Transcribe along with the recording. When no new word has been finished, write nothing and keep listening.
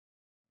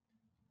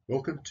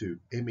Welcome to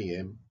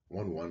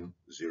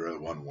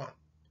MEM11011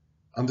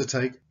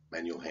 Undertake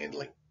Manual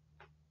Handling.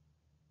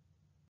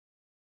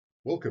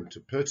 Welcome to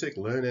Pertec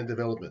Learn and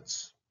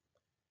Developments.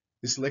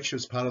 This lecture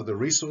is part of the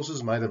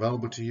resources made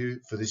available to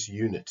you for this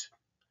unit.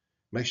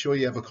 Make sure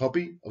you have a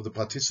copy of the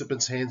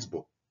Participants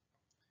Handbook,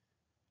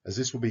 as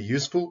this will be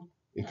useful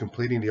in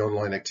completing the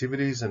online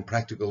activities and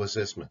practical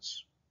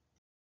assessments.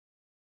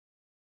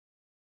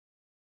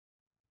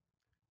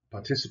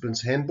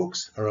 Participants'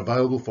 handbooks are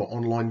available for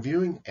online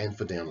viewing and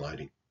for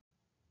downloading.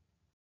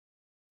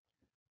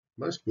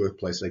 Most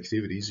workplace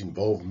activities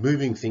involve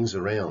moving things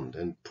around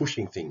and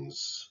pushing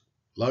things,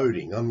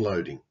 loading,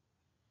 unloading.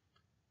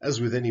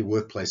 As with any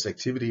workplace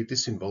activity,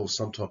 this involves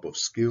some type of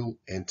skill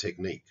and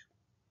technique.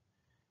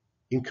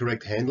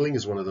 Incorrect handling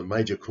is one of the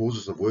major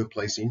causes of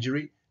workplace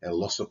injury and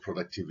loss of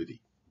productivity.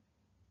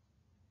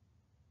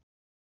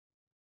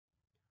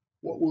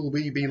 What will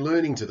we be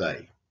learning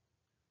today?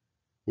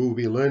 We will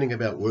be learning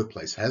about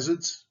workplace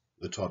hazards,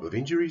 the type of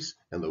injuries,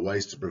 and the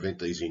ways to prevent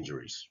these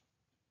injuries.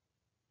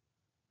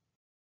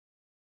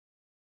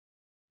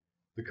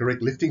 The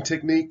correct lifting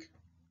technique,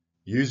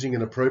 using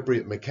an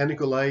appropriate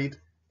mechanical aid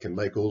can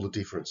make all the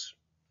difference.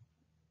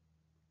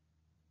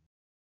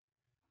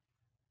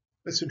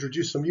 Let's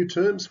introduce some new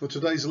terms for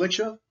today's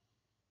lecture.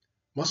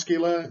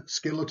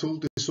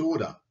 Musculoskeletal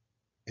disorder,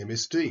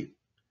 MSD.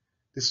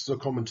 This is a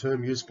common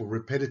term used for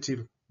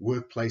repetitive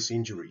workplace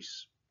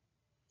injuries.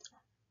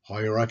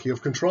 Hierarchy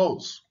of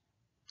controls.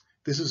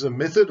 This is a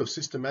method of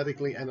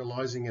systematically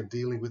analyzing and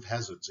dealing with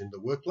hazards in the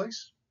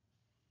workplace.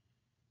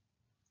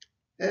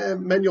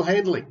 And manual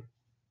handling,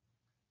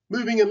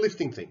 moving and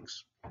lifting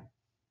things.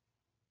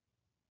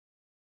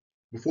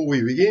 Before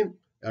we begin,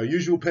 our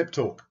usual pep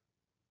talk.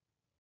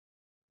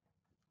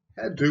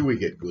 How do we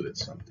get good at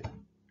something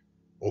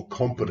or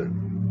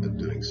competent at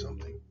doing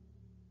something?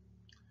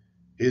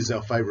 Here's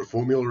our favorite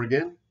formula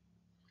again.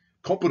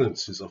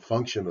 Competence is a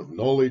function of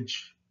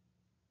knowledge,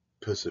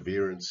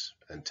 perseverance,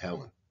 and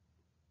talent.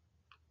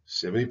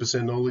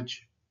 70%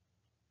 knowledge,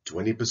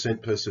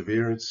 20%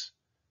 perseverance,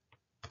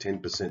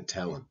 10%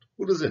 talent.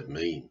 What does that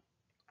mean?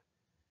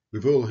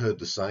 We've all heard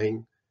the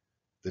saying,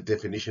 the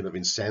definition of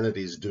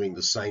insanity is doing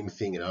the same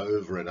thing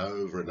over and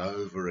over and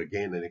over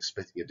again and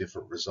expecting a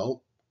different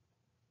result.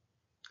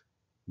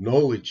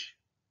 Knowledge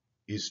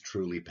is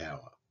truly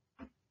power.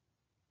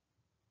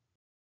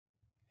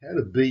 How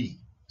to be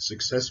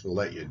successful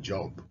at your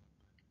job.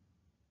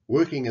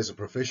 Working as a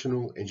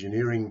professional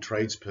engineering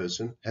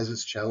tradesperson has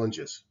its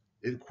challenges.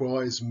 It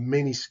requires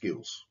many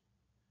skills.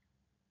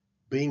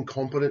 Being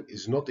competent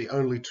is not the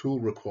only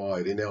tool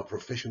required in our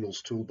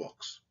professional's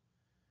toolbox.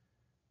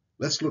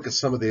 Let's look at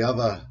some of the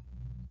other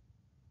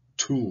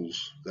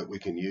tools that we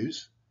can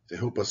use to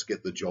help us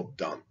get the job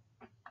done.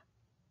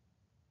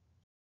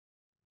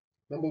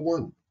 Number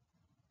one,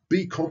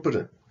 be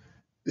competent.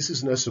 This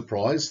is no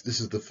surprise.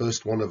 This is the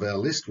first one of our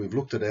list. We've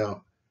looked at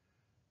our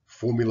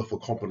formula for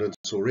competence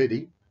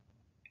already.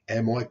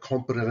 Am I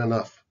competent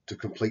enough to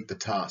complete the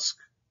task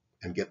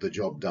and get the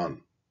job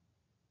done?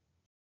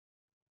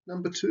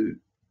 Number two,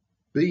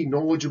 be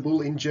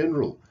knowledgeable in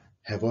general.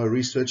 Have I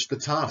researched the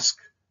task?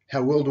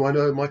 How well do I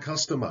know my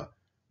customer?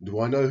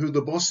 Do I know who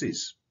the boss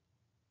is?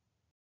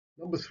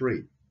 Number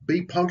three,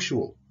 be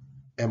punctual.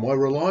 Am I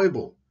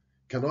reliable?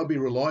 Can I be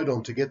relied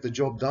on to get the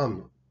job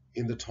done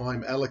in the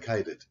time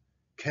allocated?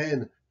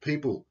 Can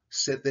people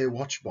set their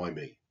watch by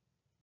me?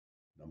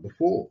 Number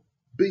four,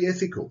 be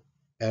ethical.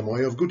 Am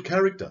I of good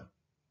character?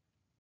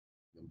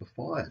 Number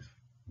five,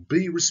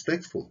 be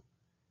respectful.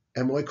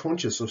 Am I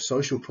conscious of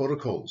social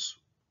protocols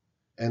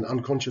and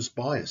unconscious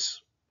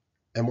bias?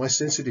 Am I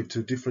sensitive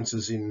to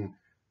differences in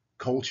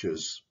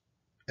cultures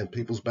and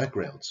people's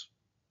backgrounds?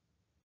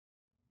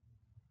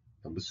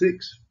 Number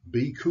six,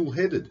 be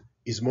cool-headed.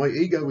 Is my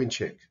ego in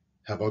check?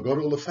 Have I got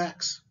all the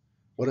facts?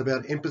 What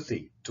about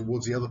empathy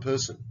towards the other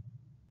person?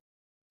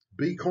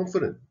 Be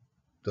confident.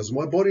 Does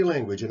my body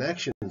language and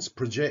actions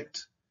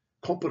project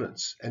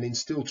competence and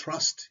instill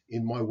trust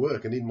in my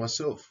work and in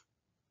myself?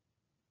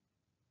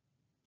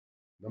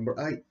 Number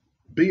eight,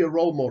 be a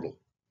role model.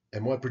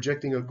 Am I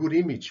projecting a good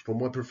image for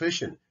my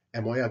profession?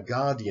 Am I a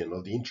guardian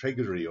of the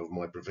integrity of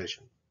my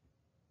profession?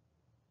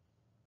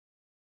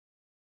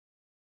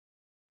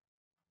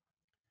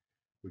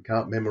 We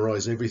can't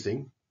memorize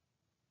everything.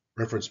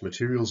 Reference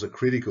materials are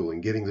critical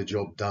in getting the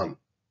job done.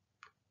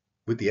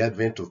 With the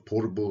advent of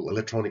portable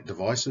electronic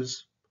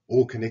devices,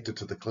 all connected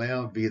to the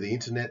cloud via the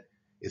internet,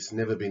 it's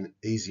never been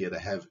easier to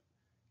have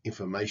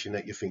information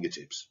at your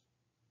fingertips.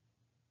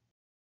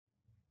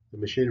 The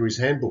Machinery's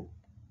Handbook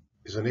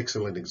is an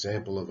excellent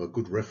example of a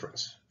good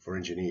reference for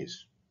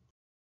engineers.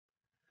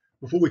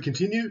 Before we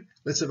continue,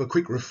 let's have a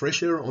quick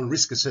refresher on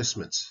risk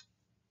assessments.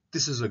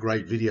 This is a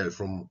great video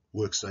from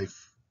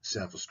WorkSafe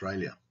South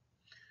Australia.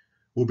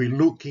 We'll be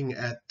looking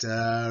at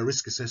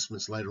risk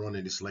assessments later on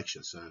in this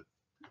lecture, so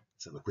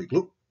let's have a quick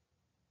look.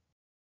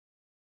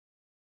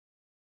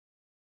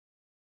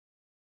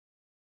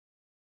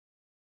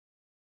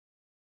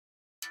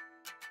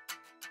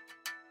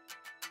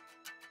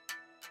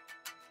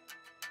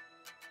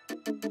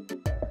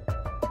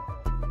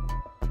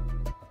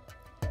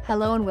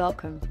 Hello and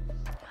welcome.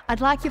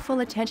 I'd like your full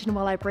attention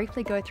while I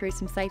briefly go through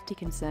some safety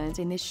concerns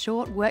in this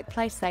short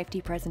workplace safety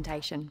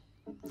presentation.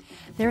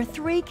 There are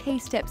 3 key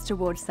steps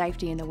towards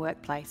safety in the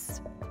workplace: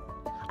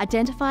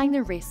 identifying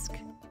the risk,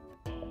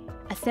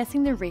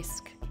 assessing the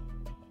risk,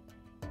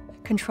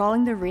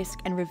 controlling the risk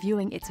and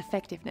reviewing its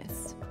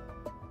effectiveness.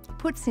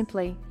 Put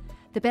simply,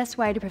 the best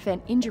way to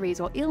prevent injuries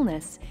or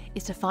illness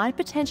is to find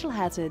potential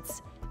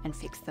hazards and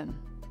fix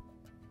them.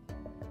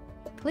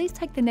 Please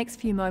take the next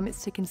few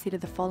moments to consider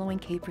the following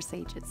key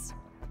procedures.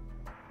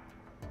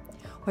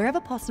 Wherever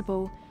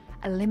possible,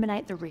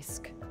 eliminate the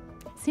risk.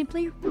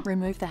 Simply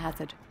remove the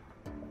hazard.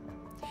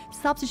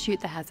 Substitute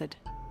the hazard.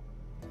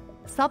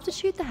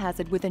 Substitute the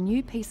hazard with a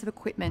new piece of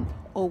equipment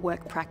or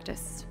work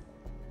practice.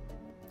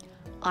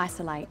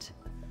 Isolate.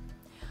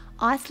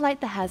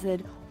 Isolate the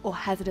hazard or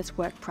hazardous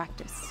work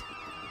practice.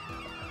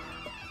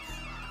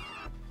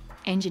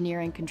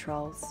 Engineering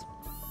controls.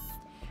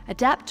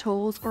 Adapt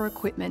tools or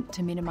equipment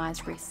to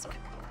minimise risk.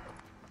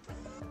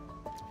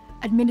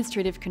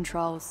 Administrative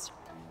controls.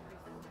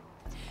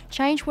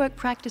 Change work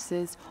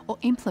practices or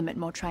implement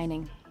more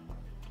training.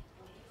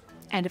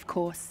 And of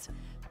course,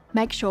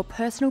 make sure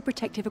personal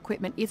protective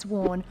equipment is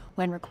worn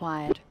when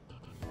required.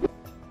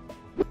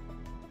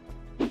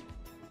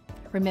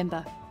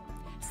 Remember,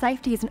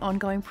 safety is an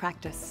ongoing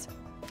practice.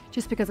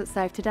 Just because it's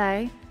safe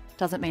today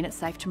doesn't mean it's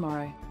safe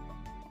tomorrow.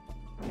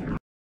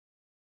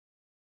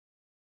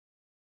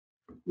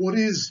 What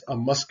is a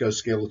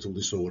musculoskeletal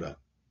disorder?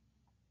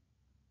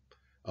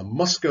 A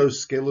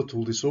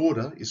musculoskeletal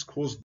disorder is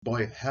caused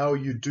by how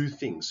you do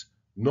things,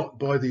 not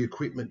by the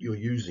equipment you're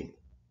using.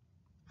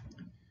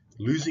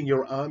 Losing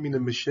your arm in a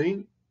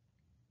machine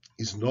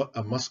is not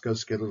a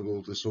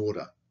musculoskeletal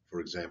disorder,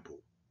 for example.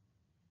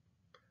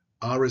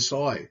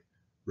 RSI,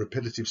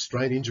 repetitive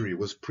strain injury,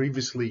 was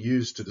previously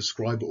used to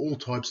describe all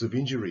types of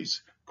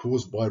injuries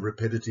caused by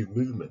repetitive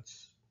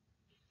movements.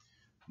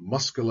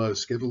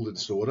 Musculoskeletal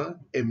disorder,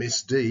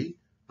 MSD,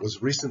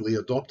 was recently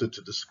adopted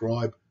to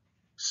describe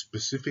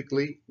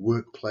specifically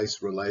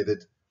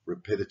workplace-related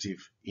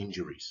repetitive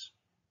injuries.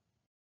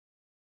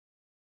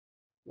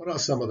 What are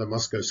some of the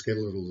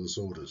musculoskeletal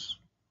disorders?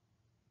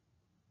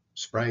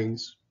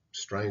 Sprains,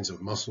 strains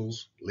of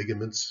muscles,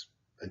 ligaments,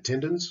 and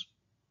tendons.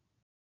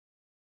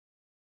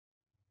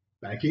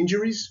 Back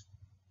injuries.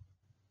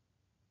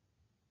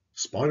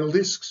 Spinal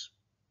discs.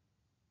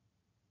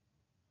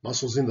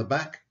 Muscles in the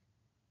back.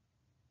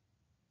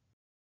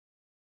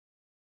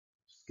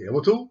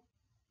 Skeletal,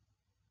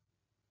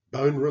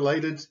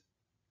 bone-related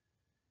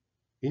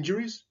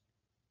injuries,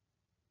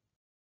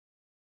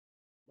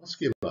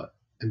 muscular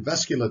and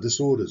vascular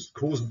disorders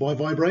caused by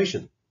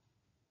vibration.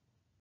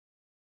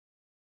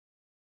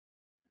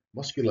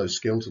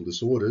 Musculoskeletal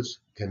disorders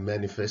can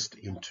manifest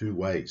in 2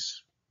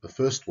 ways. The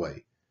first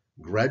way,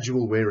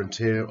 gradual wear and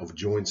tear of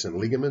joints and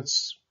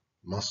ligaments,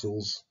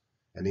 muscles,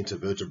 and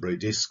intervertebrate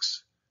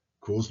discs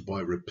caused by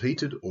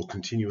repeated or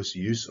continuous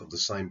use of the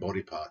same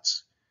body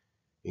parts,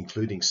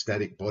 including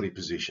static body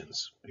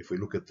positions. If we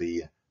look at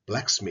the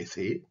blacksmith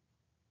here,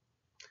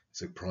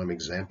 it's a prime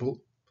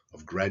example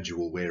of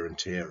gradual wear and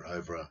tear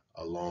over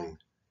a long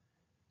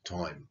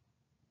time.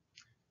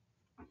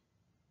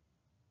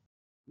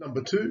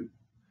 Number 2,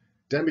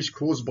 damage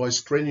caused by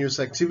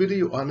strenuous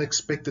activity or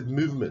unexpected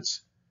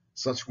movements,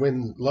 such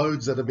when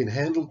loads that have been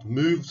handled,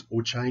 moved,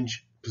 or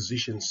change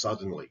position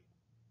suddenly.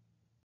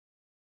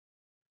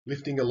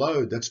 Lifting a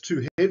load that's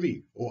too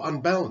heavy or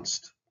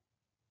unbalanced.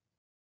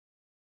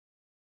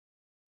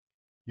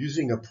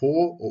 Using a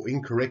poor or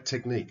incorrect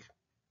technique.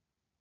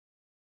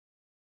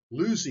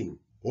 Losing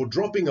or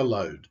dropping a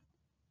load.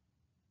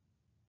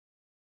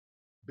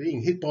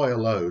 Being hit by a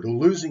load or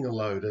losing a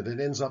load and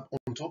it ends up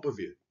on top of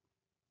you.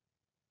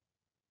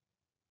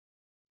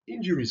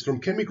 Injuries from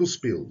chemical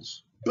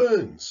spills,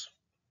 burns,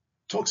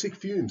 toxic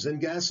fumes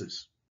and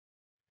gases.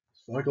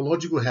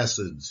 Psychological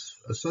hazards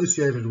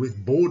associated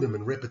with boredom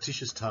and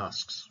repetitious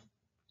tasks.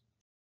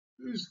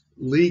 Who's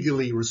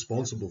legally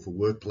responsible for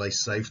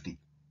workplace safety?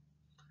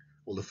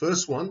 Well, the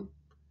first one,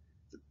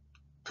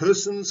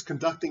 persons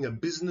conducting a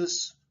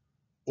business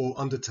or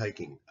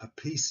undertaking, a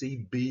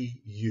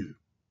PCBU.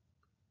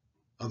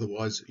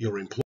 Otherwise, your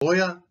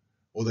employer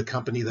or the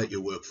company that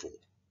you work for.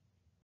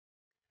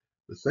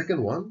 The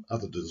second one are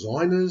the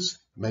designers,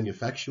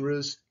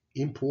 manufacturers,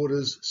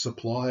 importers,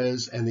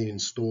 suppliers, and the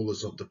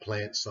installers of the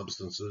plant,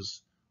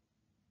 substances,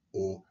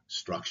 or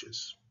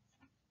structures.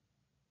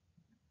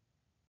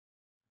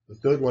 The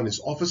third one is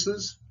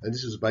officers, and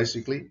this is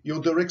basically your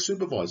direct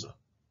supervisor.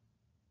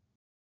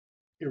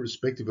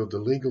 Irrespective of the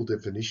legal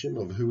definition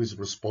of who is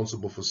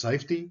responsible for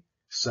safety,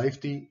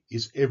 safety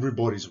is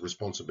everybody's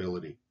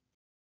responsibility.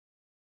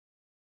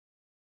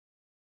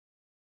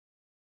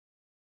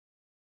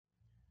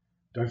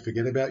 Don't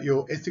forget about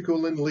your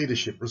ethical and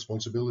leadership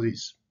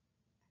responsibilities.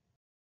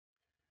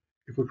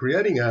 If we're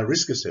creating a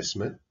risk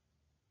assessment,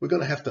 we're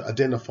going to have to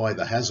identify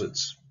the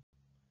hazards.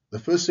 The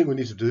first thing we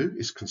need to do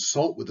is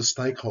consult with the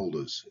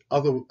stakeholders,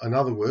 in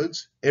other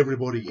words,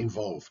 everybody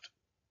involved.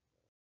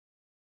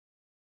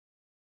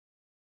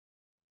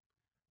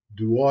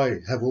 Do I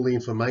have all the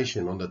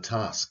information on the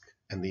task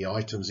and the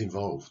items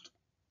involved?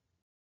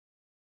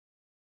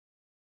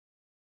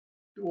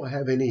 Do I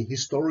have any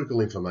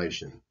historical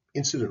information,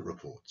 incident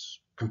reports,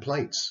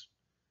 complaints?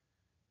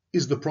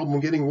 Is the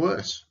problem getting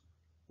worse,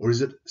 or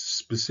is it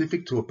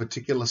specific to a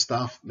particular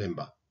staff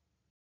member?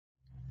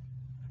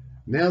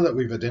 Now that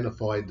we've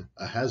identified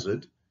a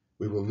hazard,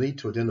 we will need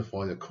to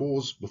identify the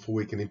cause before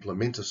we can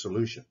implement a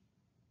solution.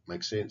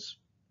 Makes sense?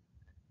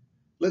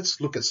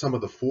 Let's look at some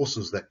of the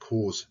forces that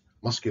cause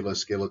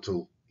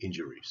musculoskeletal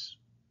injuries.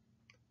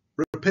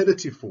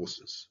 Repetitive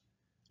forces,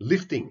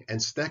 lifting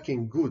and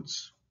stacking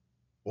goods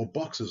or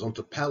boxes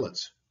onto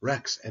pallets,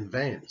 racks and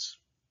vans.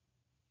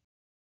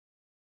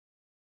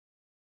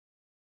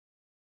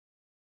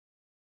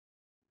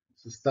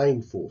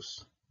 Sustained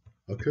force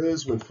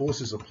occurs when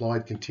force is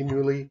applied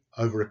continually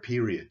over a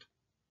period.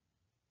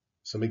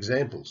 Some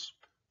examples: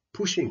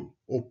 pushing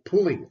or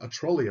pulling a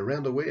trolley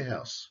around a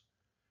warehouse,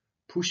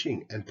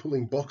 pushing and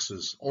pulling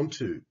boxes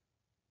onto,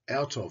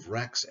 out of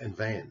racks and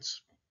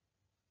vans.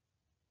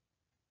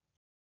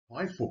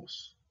 High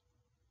force,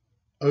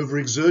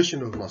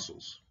 overexertion of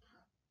muscles.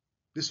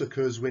 This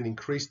occurs when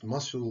increased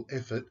muscle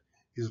effort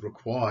is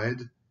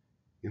required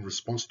in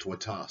response to a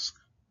task.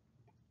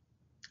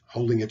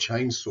 Holding a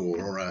chainsaw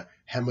or a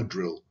hammer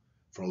drill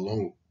for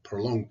a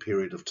prolonged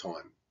period of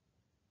time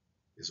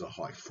is a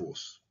high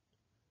force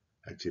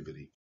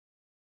activity.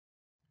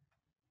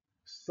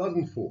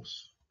 Sudden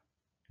force,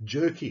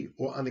 jerky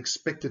or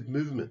unexpected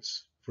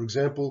movements, for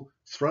example,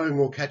 throwing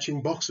or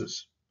catching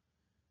boxes,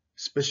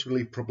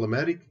 especially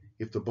problematic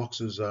if the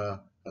boxes are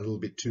a little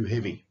bit too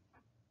heavy.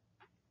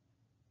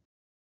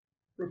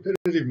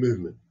 Repetitive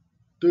movement,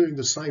 doing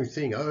the same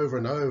thing over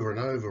and over and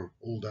over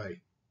all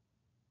day.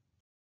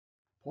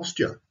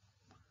 Posture.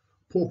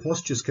 Poor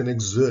postures can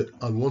exert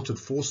unwanted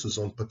forces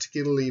on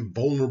particularly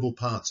vulnerable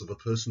parts of a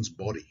person's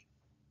body.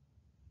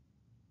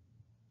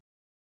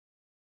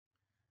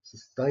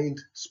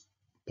 Sustained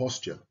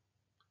posture,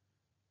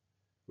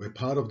 where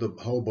part of the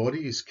whole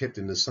body is kept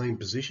in the same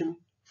position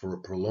for a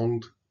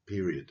prolonged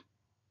period.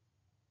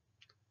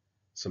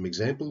 Some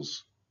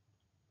examples: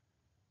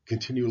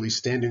 continually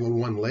standing on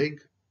one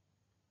leg,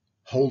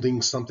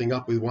 holding something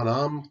up with one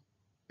arm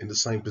in the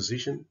same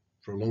position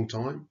for a long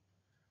time,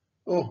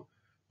 or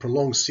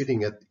prolonged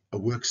sitting at a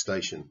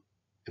workstation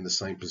in the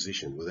same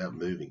position without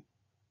moving.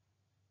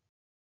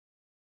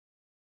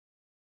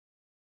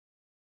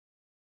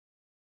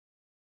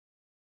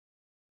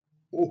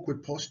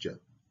 Awkward posture,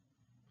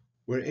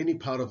 where any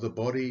part of the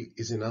body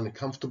is in an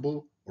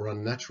uncomfortable or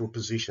unnatural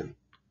position.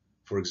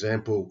 For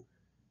example,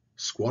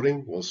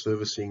 squatting while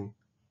servicing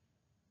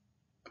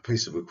a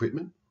piece of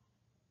equipment,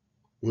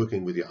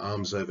 working with your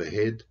arms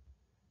overhead,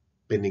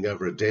 bending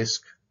over a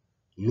desk,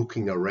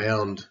 looking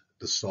around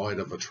the side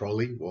of a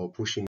trolley while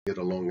pushing it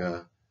along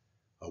a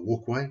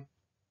walkway.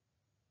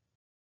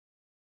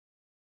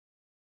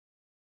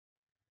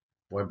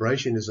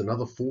 Vibration is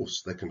another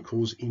force that can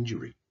cause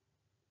injury.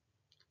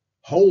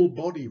 Whole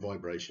body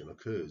vibration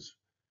occurs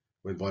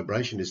when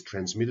vibration is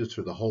transmitted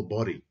through the whole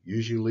body,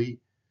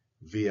 usually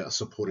via a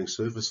supporting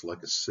surface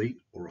like a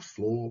seat or a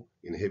floor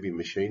in heavy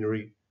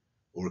machinery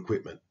or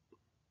equipment.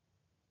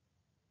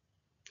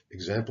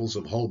 Examples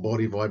of whole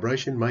body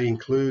vibration may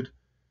include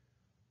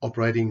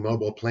operating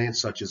mobile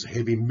plants such as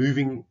heavy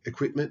moving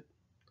equipment,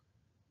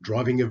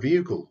 driving a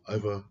vehicle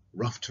over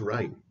rough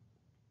terrain.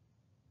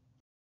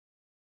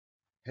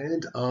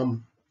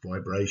 Hand-arm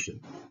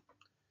vibration.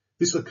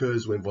 This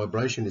occurs when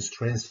vibration is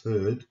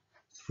transferred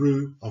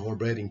through a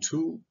vibrating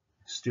tool,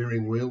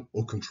 steering wheel,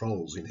 or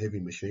controls in heavy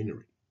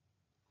machinery.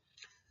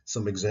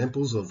 Some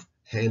examples of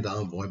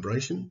hand-arm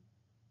vibration: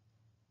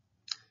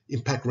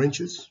 impact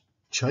wrenches,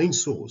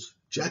 chainsaws,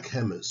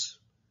 jackhammers,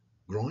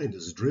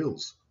 grinders,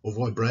 drills, or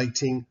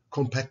vibrating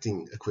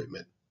compacting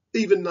equipment,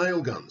 even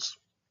nail guns.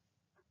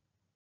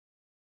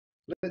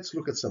 Let's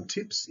look at some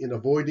tips in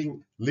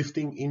avoiding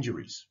lifting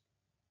injuries.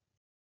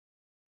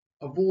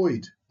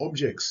 Avoid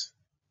objects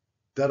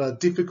that are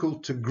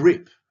difficult to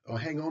grip or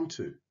hang on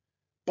to,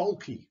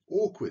 bulky,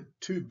 awkward,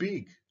 too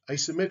big,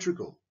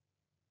 asymmetrical.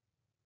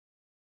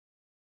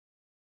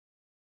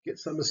 Get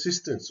some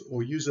assistance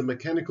or use a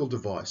mechanical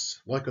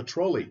device like a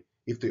trolley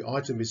if the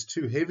item is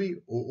too heavy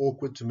or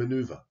awkward to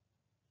maneuver.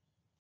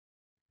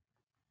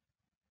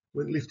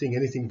 When lifting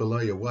anything below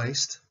your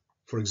waist,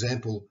 for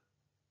example,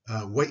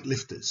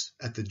 weightlifters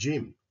at the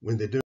gym, when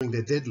they're doing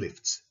their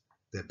deadlifts,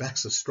 their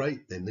backs are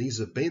straight, their knees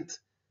are bent,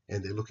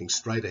 and they're looking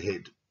straight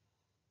ahead.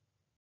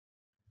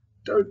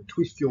 Don't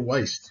twist your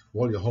waist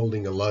while you're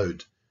holding a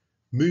load.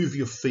 Move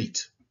your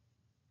feet.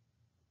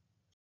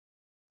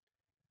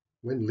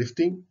 When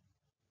lifting,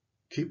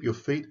 keep your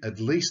feet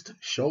at least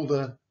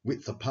shoulder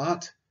width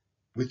apart,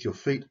 with your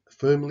feet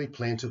firmly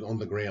planted on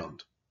the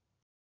ground.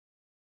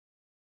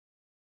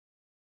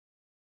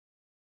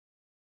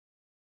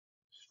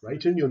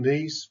 Straighten your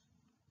knees.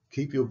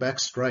 Keep your back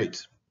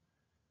straight.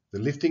 The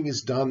lifting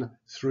is done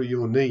through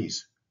your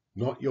knees,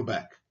 not your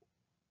back.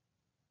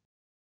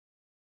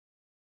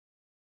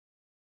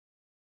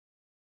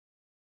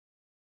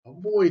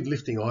 Avoid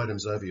lifting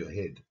items over your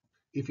head.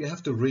 If you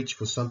have to reach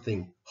for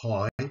something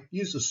high,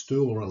 use a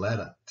stool or a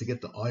ladder to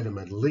get the item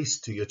at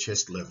least to your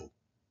chest level.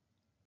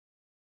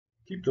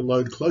 Keep the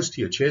load close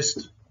to your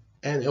chest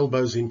and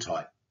elbows in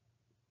tight.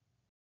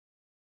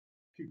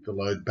 Keep the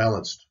load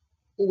balanced.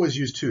 Always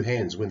use two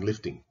hands when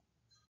lifting.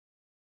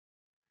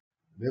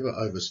 Never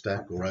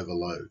overstack or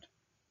overload,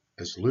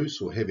 as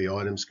loose or heavy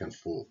items can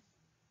fall.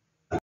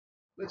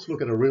 Let's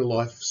look at a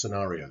real-life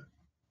scenario.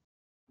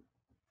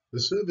 The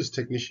service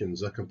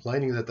technicians are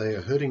complaining that they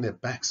are hurting their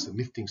backs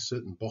lifting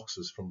certain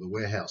boxes from the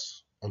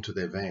warehouse onto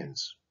their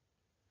vans.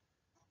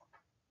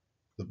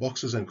 The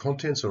boxes and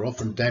contents are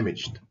often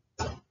damaged.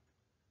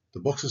 The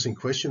boxes in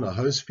question are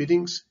hose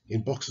fittings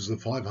in boxes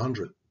of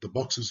 500, the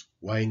boxes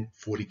weighing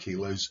 40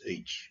 kilos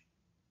each.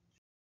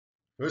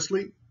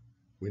 Firstly,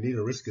 we need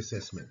a risk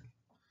assessment.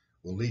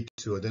 We'll need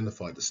to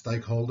identify the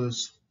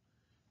stakeholders,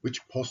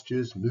 which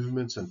postures,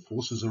 movements and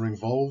forces are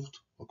involved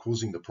or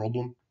causing the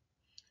problem.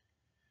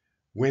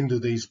 When do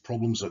these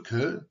problems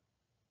occur?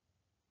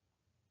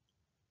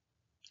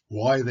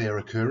 Why they are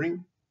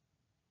occurring?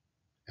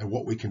 And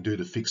what we can do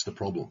to fix the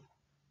problem.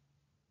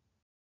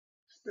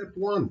 Step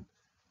 1.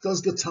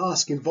 Does the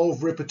task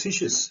involve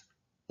repetitious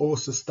or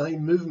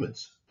sustained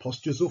movements,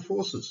 postures or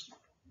forces?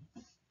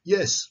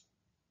 Yes.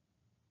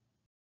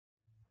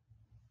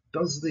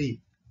 Does the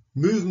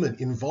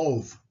movement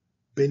involve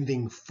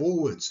bending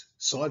forwards,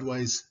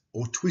 sideways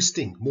or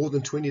twisting more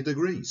than 20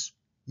 degrees?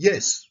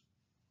 Yes.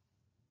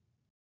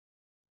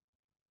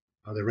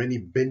 Are there any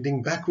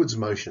bending backwards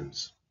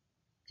motions?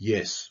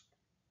 Yes.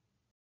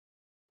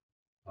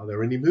 Are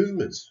there any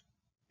movements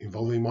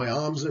involving my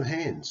arms and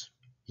hands?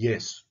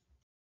 Yes.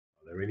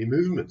 Are there any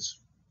movements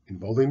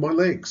involving my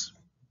legs?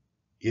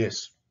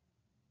 Yes.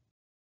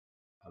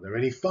 Are there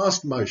any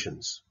fast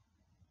motions?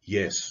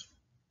 Yes.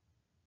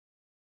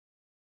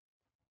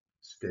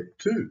 Step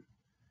 2.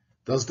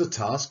 Does the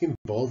task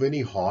involve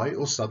any high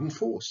or sudden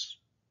force?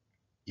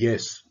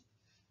 Yes.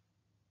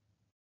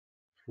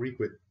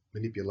 Frequent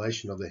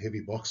manipulation of the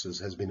heavy boxes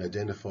has been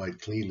identified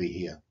clearly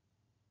here.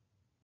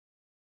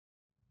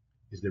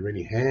 Is there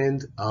any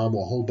hand, arm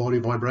or whole body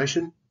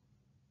vibration?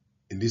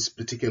 In this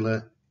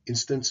particular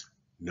instance,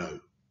 no.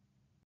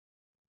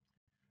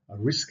 A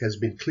risk has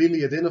been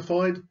clearly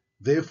identified,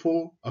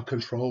 therefore a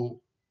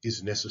control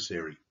is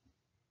necessary.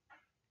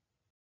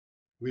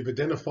 We've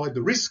identified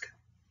the risk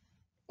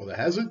or the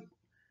hazard.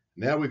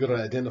 Now we've got to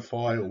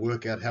identify or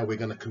work out how we're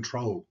going to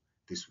control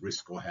this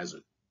risk or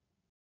hazard.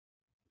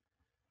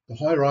 The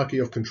hierarchy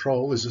of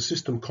control is a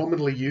system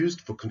commonly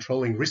used for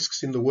controlling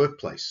risks in the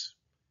workplace.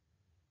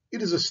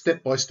 It is a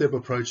step-by-step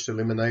approach to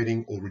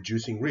eliminating or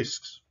reducing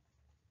risks.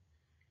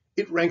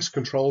 It ranks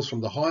controls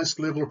from the highest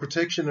level of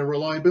protection and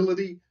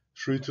reliability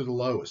through to the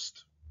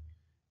lowest.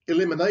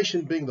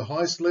 Elimination being the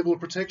highest level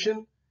of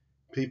protection,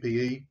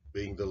 PPE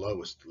being the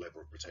lowest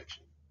level of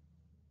protection.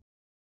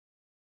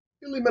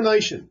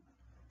 Elimination.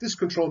 This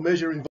control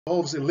measure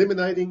involves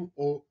eliminating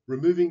or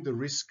removing the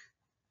risk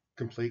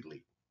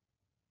completely.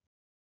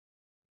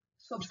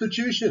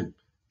 Substitution.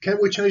 Can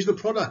we change the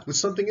product with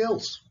something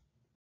else?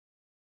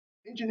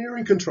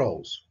 Engineering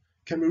controls.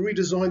 Can we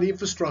redesign the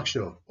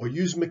infrastructure or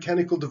use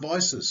mechanical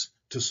devices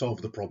to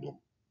solve the problem?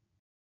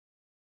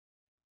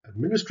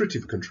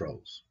 Administrative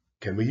controls.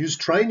 Can we use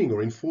training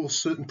or enforce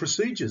certain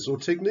procedures or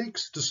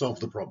techniques to solve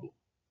the problem?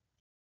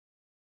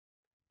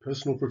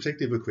 Personal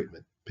protective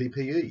equipment,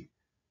 PPE.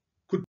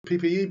 Could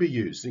PPE be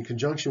used in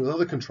conjunction with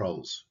other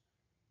controls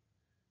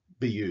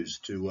be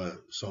used to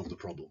solve the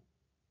problem?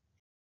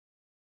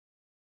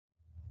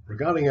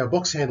 Regarding our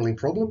box handling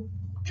problem,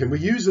 can we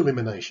use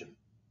elimination?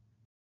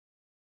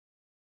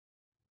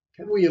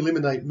 Can we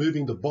eliminate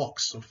moving the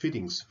box or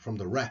fittings from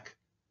the rack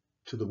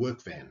to the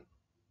work van?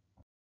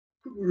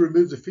 Could we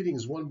remove the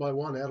fittings one by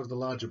one out of the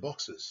larger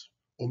boxes,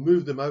 or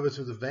move them over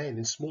to the van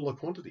in smaller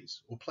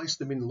quantities, or place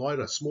them in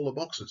lighter, smaller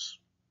boxes?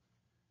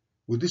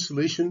 Would this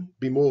solution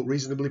be more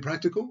reasonably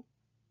practical?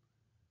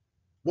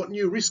 What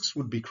new risks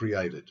would be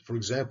created? For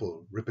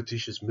example,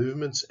 repetitious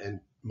movements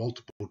and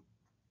multiple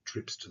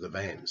trips to the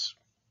vans.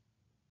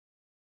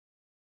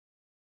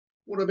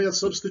 What about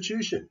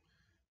substitution?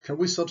 Can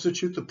we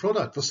substitute the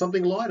product for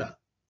something lighter?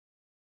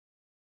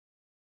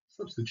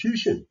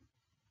 Substitution.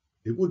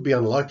 It would be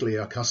unlikely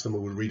our customer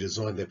would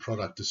redesign their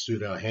product to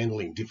suit our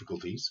handling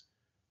difficulties,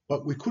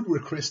 but we could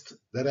request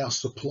that our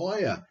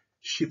supplier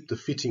ship the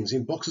fittings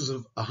in boxes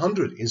of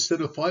 100 instead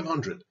of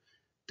 500.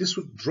 This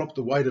would drop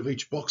the weight of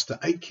each box to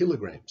 8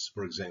 kilograms,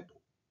 for example.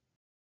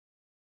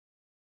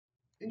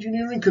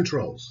 Engineering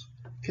controls.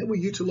 Can we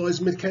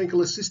utilize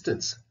mechanical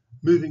assistance,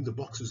 moving the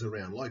boxes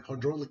around like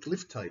hydraulic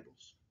lift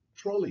tables,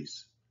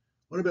 trolleys?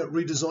 What about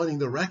redesigning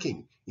the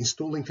racking,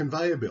 installing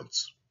conveyor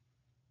belts?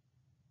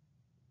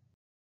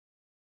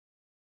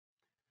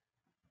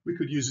 We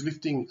could use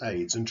lifting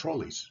aids and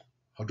trolleys,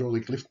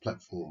 hydraulic lift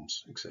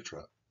platforms,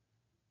 etc.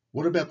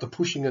 What about the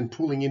pushing and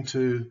pulling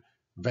into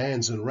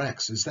vans and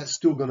racks? Is that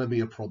still going to be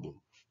a problem?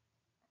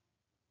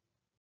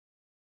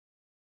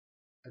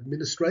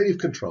 Administrative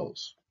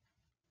controls.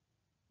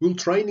 Will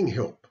training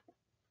help?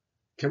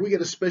 Can we get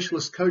a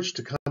specialist coach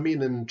to come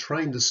in and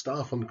train the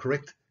staff on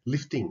correct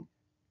lifting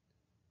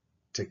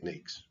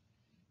techniques.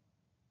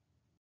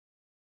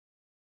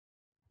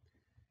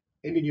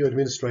 Any new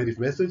administrative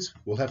methods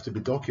will have to be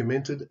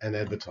documented and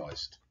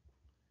advertised.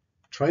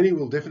 Training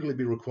will definitely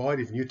be required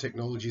if new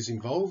technology is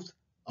involved,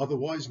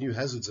 otherwise new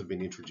hazards have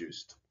been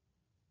introduced.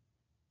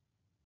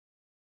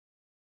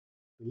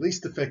 The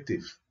least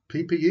effective,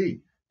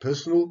 PPE,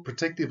 personal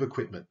protective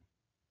equipment.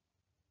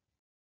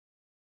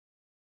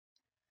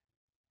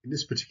 In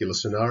this particular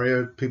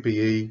scenario,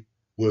 PPE,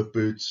 work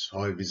boots,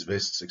 high-vis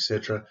vests,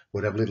 etc.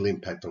 would have little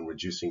impact on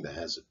reducing the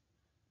hazard.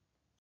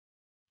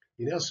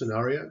 In our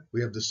scenario,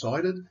 we have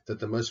decided that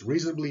the most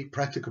reasonably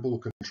practicable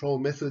control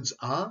methods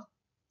are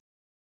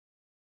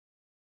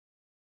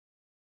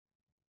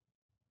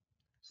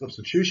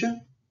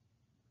substitution,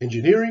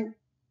 engineering,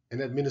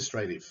 and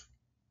administrative.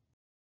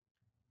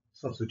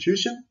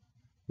 Substitution,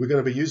 we're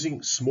going to be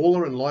using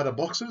smaller and lighter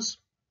boxes.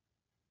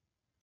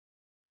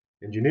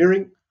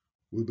 Engineering,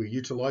 we'll be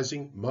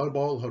utilizing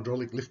mobile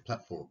hydraulic lift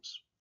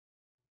platforms.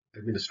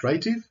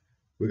 Administrative,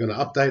 we're going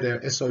to update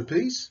our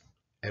SOPs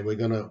and we're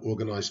going to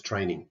organize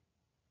training.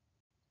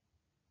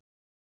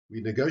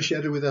 We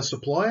negotiated with our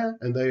supplier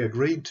and they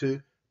agreed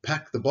to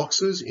pack the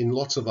boxes in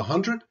lots of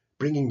 100,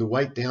 bringing the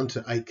weight down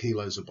to 8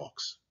 kilos a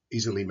box,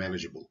 easily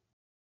manageable.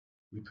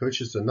 We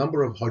purchased a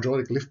number of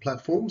hydraulic lift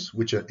platforms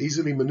which are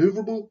easily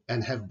maneuverable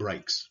and have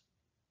brakes.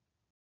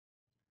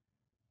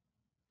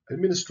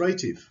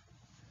 Administrative.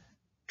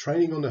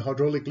 Training on the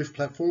hydraulic lift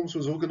platforms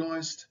was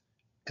organised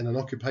and an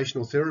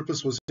occupational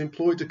therapist was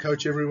employed to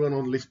coach everyone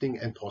on lifting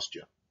and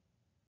posture.